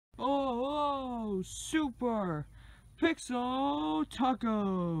Super Pixel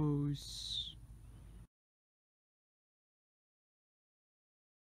Tacos.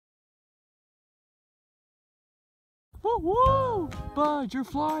 Woo woo! Bud, you're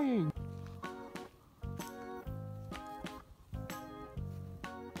flying!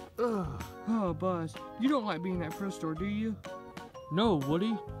 Ugh. Oh, Buzz, you don't like being at thrift store, do you? No,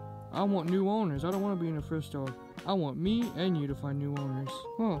 Woody. I want new owners. I don't want to be in a thrift store. I want me and you to find new owners.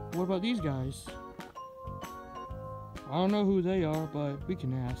 Huh, what about these guys? I don't know who they are, but we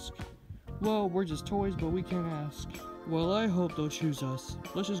can ask. Well, we're just toys, but we can't ask. Well, I hope they'll choose us.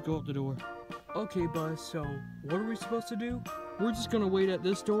 Let's just go up the door. Okay, Buzz, so what are we supposed to do? We're just gonna wait at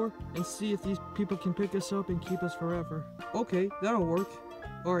this door and see if these people can pick us up and keep us forever. Okay, that'll work.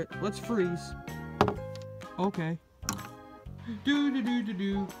 Alright, let's freeze. Okay.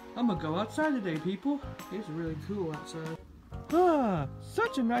 Do. I'm gonna go outside today, people. It's really cool outside. Ah,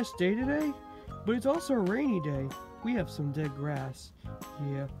 such a nice day today. But it's also a rainy day. We have some dead grass.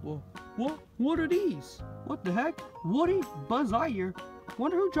 Yeah, well, what are these? What the heck? Woody? Buzz Lightyear?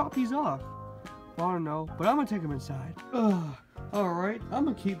 Wonder who dropped these off. I don't know, but I'm gonna take them inside. Ugh. Alright, I'm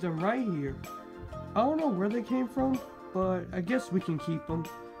gonna keep them right here. I don't know where they came from, but I guess we can keep them.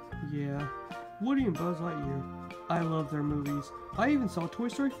 Yeah. Woody and Buzz Lightyear. I love their movies. I even saw Toy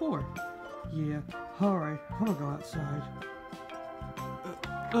Story 4. Yeah. Alright, I'm gonna go outside.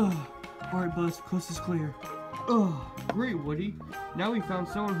 Alright, Buzz, coast is clear. Great, Woody. Now we found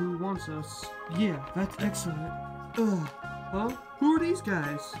someone who wants us. Yeah, that's excellent. Huh? Who are these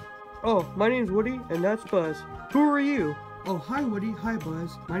guys? Oh, my name's Woody, and that's Buzz. Who are you? Oh, hi, Woody. Hi,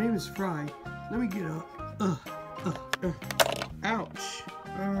 Buzz. My name is Fry. Let me get up. Ouch.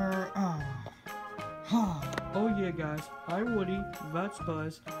 Oh yeah, guys, I'm Woody, that's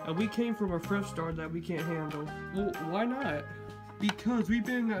Buzz, and we came from a thrift store that we can't handle. Well, why not? Because we've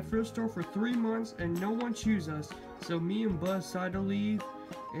been in that thrift store for 3 months and no one chooses us. So me and Buzz decided to leave,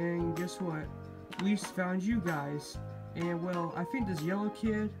 and guess what? We found you guys. And well, I think this yellow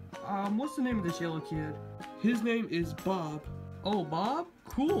kid, what's the name of this yellow kid? His name is Bob. Oh, Bob?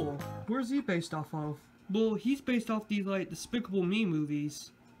 Cool. Where's he based off of? Well, he's based off these, like, Despicable Me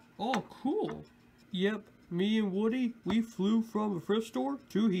movies. Oh, cool. Yep, me and Woody, we flew from a thrift store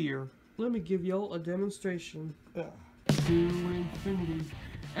to here. Let me give y'all a demonstration. To infinity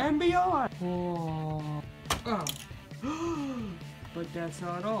and beyond. But that's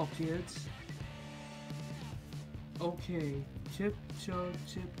not all, kids. Okay, tiptoe.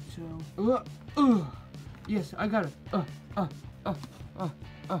 Yes, I got it.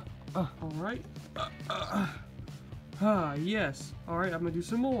 Alright. Yes. Alright, I'm gonna do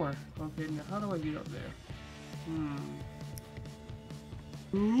some more. Okay, now how do I get up there?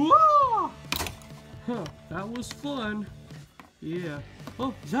 Whoa! Huh, that was fun. Yeah.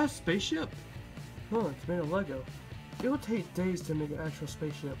 Oh, is that a spaceship? Oh, it's made of Lego. It'll take days to make an actual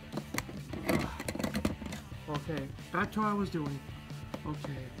spaceship. Okay, back to what I was doing.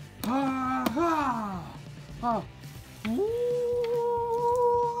 Okay.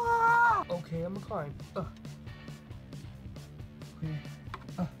 Okay, I'm gonna climb. Okay.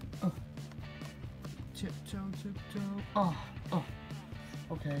 Tiptoe.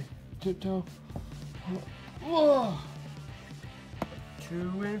 Okay. Tiptoe. Whoa!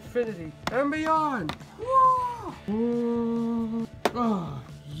 To infinity and beyond. Whoa! Oh,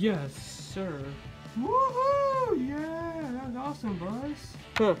 yes, sir. Woohoo! Yeah, that was awesome, Buzz.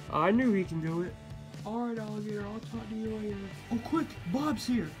 Huh, I knew he can do it. Alright, alligator, I'll talk to you later. Oh, quick, Bob's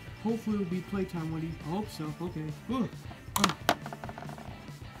here. Hopefully it'll be playtime, Woody. I hope so. Okay.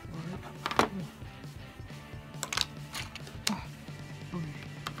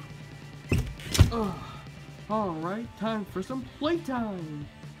 Alright, time for some playtime.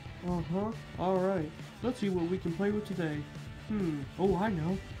 Alright, let's see what we can play with today. Oh, I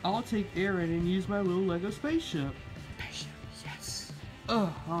know. I'll take Aaron and use my little Lego spaceship. Spaceship, yes.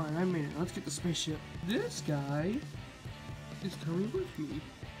 Alright, I made it. Let's get the spaceship. This guy is coming with me.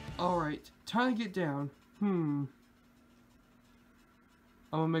 Alright, time to get down. I'm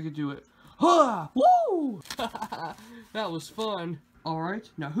gonna make it do it. Woo! That was fun. Alright,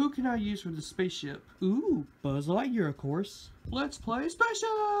 now who can I use for the spaceship? Ooh, Buzz Lightyear, of course. Let's play spaceship!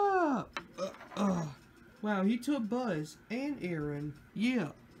 Wow, he took Buzz and Aaron.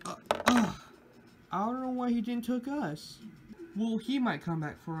 Yeah. I don't know why he didn't took us. Well, he might come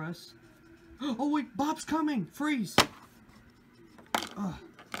back for us. Oh wait, Bob's coming! Freeze!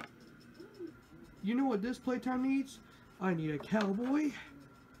 You know what this playtime needs? I need a cowboy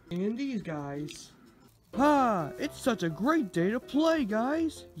and these guys. It's such a great day to play,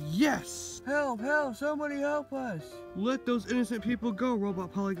 guys. Yes! Help, somebody help us. Let those innocent people go,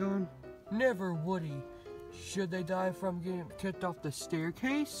 Robot Polygon. Never, Woody. Should they die from getting kicked off the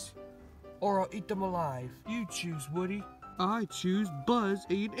staircase? Or I'll eat them alive. You choose, Woody. I choose Buzz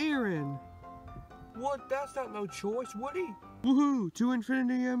ate Aaron. What? That's not no choice, Woody. Woohoo! To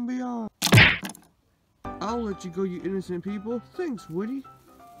infinity and beyond. I'll let you go, you innocent people. Thanks, Woody.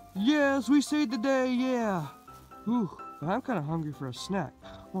 Yes, we saved the day, yeah. Ooh, but I'm kind of hungry for a snack.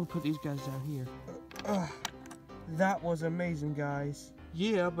 I'll put these guys down here. That was amazing, guys.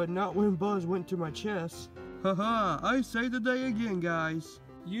 Yeah, but not when Buzz went to my chest. Haha, I saved the day again, guys.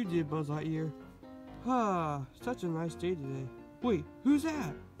 You did, Buzz Lightyear. Such a nice day today. Wait, who's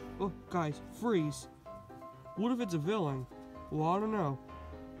that? Oh, guys, freeze. What if it's a villain? Well, I don't know.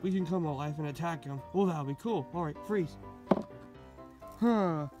 We can come alive and attack him. Well, that'll be cool. Alright, freeze.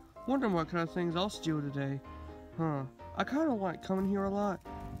 Wonder what kind of things I'll steal today. I kind of like coming here a lot,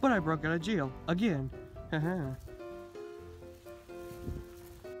 but I broke out of jail. Again.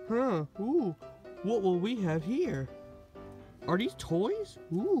 Ooh. What will we have here? Are these toys?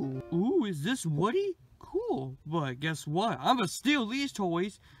 Ooh, is this Woody? Cool. But guess what? I'm gonna steal these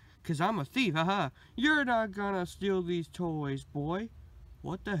toys, cause I'm a thief, You're not gonna steal these toys, boy.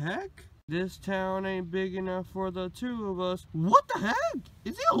 What the heck? This town ain't big enough for the two of us. What the heck?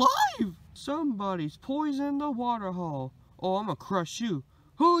 Is he alive? Somebody's poisoned the water hole. Oh, I'm gonna crush you.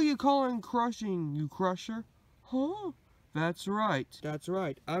 Who are you calling crushing, you crusher? Huh? That's right. That's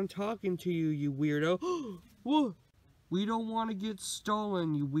right. I'm talking to you, you weirdo. Whoa. We don't want to get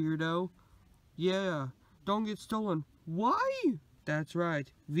stolen, you weirdo. Yeah, don't get stolen. Why? That's right.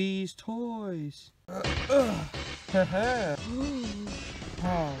 These toys.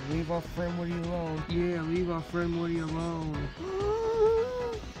 Oh, leave our friend Woody alone. Yeah, leave our friend Woody alone.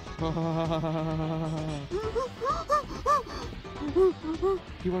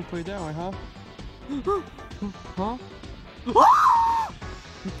 You want to play that way, huh? Huh?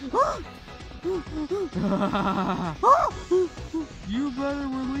 You better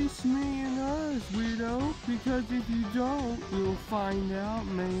release me and us, weirdo, because if you don't, you'll find out,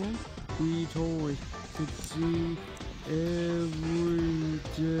 man. We toys succeed every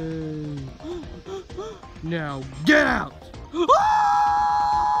day. Now get out!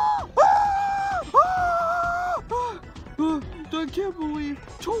 I can't believe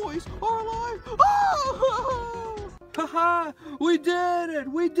toys are alive! Haha! We did it!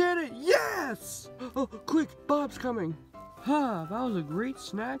 We did it! Yes! Oh, quick! Bob's coming! That was a great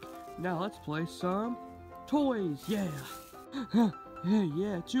snack. Now let's play some toys. Yeah!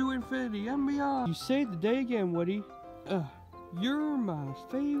 Yeah, to infinity and beyond. You saved the day again, Woody. You're my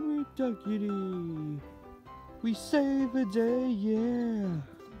favorite deputy. We saved the day, yeah.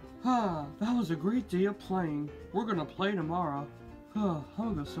 That was a great day of playing. We're gonna play tomorrow. I'm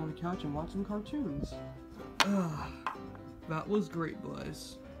gonna go sit on the couch and watch some cartoons. That was great,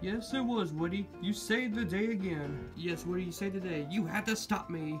 Buzz. Yes, it was, Woody. You saved the day again. Yes, Woody, you saved the day. You had to stop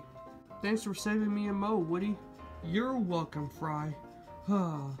me. Thanks for saving me and Mo, Woody. You're welcome, Fry.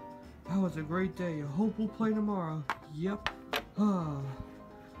 That was a great day. I hope we'll play tomorrow. Yep. That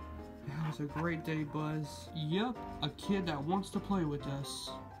was a great day, Buzz. Yep, a kid that wants to play with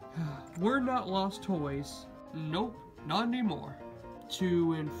us. We're not lost toys. Nope, not anymore.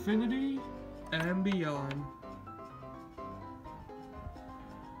 To infinity and beyond.